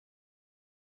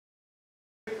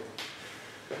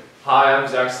Hi, I'm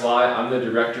Zach Sly. I'm the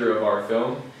director of our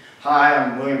film. Hi,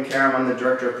 I'm William Karim. I'm the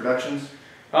director of productions.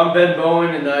 I'm Ben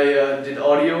Bowen, and I did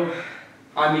audio.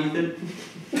 I'm Ethan.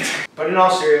 But in all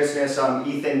seriousness,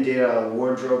 Ethan did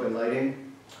wardrobe and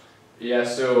lighting. Yeah,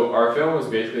 so our film was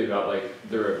basically about like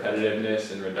the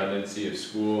repetitiveness and redundancy of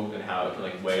school and how it can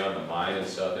like weigh on the mind and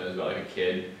stuff. And it was about like a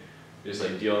kid just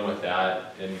like dealing with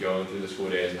that and going through the school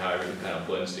days and how everything kind of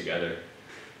blends together.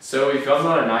 So we filmed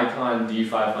on a Nikon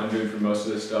D500 for most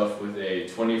of the stuff with a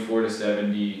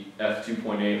 24-70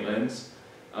 f2.8 lens.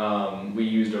 We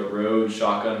used a Rode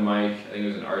shotgun mic, I think it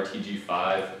was an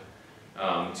RTG5,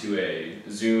 to a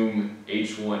Zoom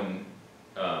H1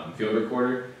 field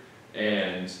recorder.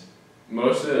 And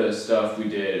most of the stuff we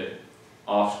did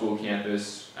off school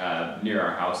campus, near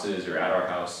our houses or at our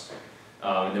house.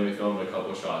 And then we filmed a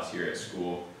couple shots here at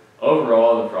school.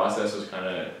 Overall, the process was kind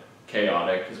of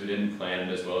chaotic because we didn't plan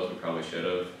it as well as we probably should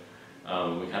have.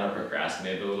 We kind of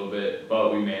procrastinated a little bit,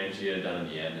 but we managed to get it done in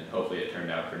the end, and hopefully it turned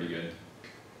out pretty good.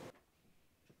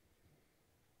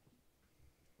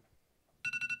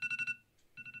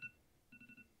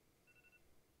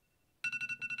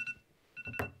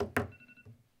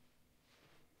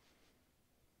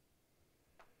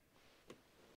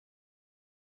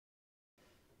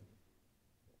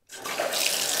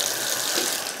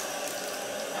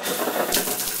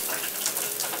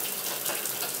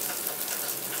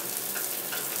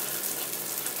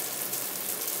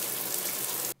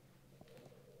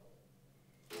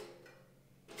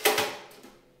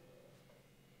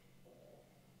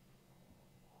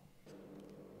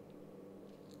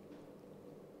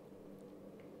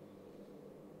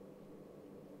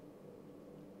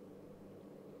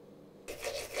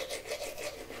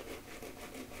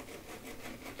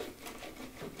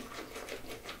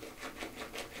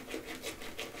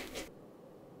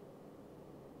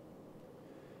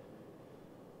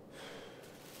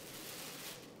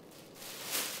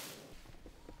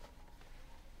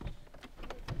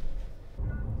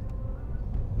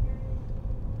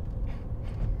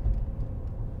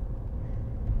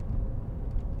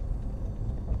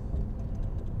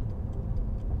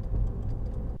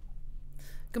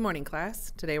 Good morning,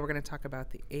 class. Today we're going to talk about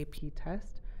the AP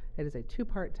test. It is a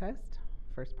two-part test.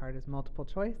 First part is multiple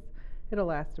choice. It'll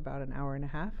last about an hour and a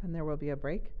half, and there will be a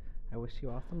break. I wish you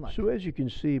all some luck. So as you can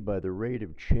see by the rate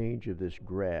of change of this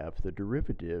graph, the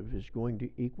derivative is going to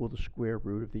equal the square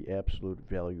root of the absolute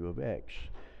value of x.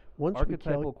 Once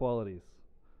Archetypal qualities: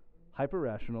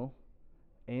 hyper-rational,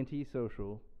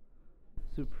 anti-social,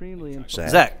 supremely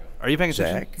important. Zach, are you paying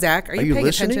attention? Zach, are you paying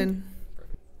listening? attention?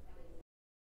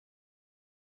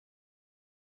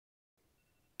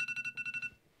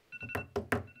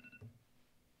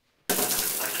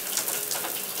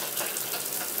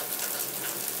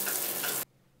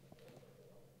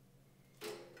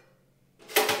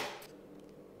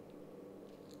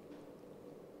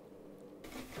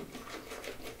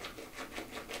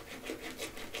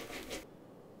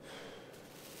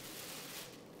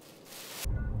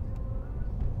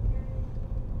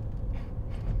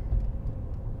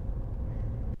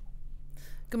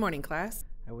 Good morning, class.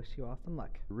 I wish you all some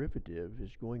luck. Derivative is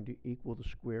going to equal the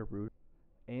square root.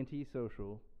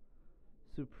 Anti-social,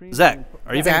 supremely Zach,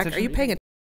 are you paying Zach, attention? are you paying attention?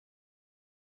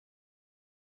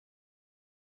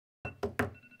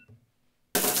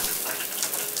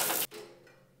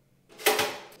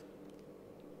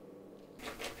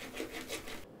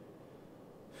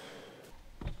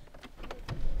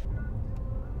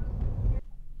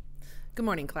 Good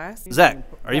morning, class. Zach,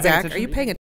 are you paying Zach, attention? are you paying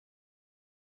attention?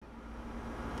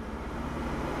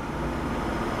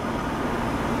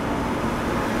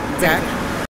 Zach,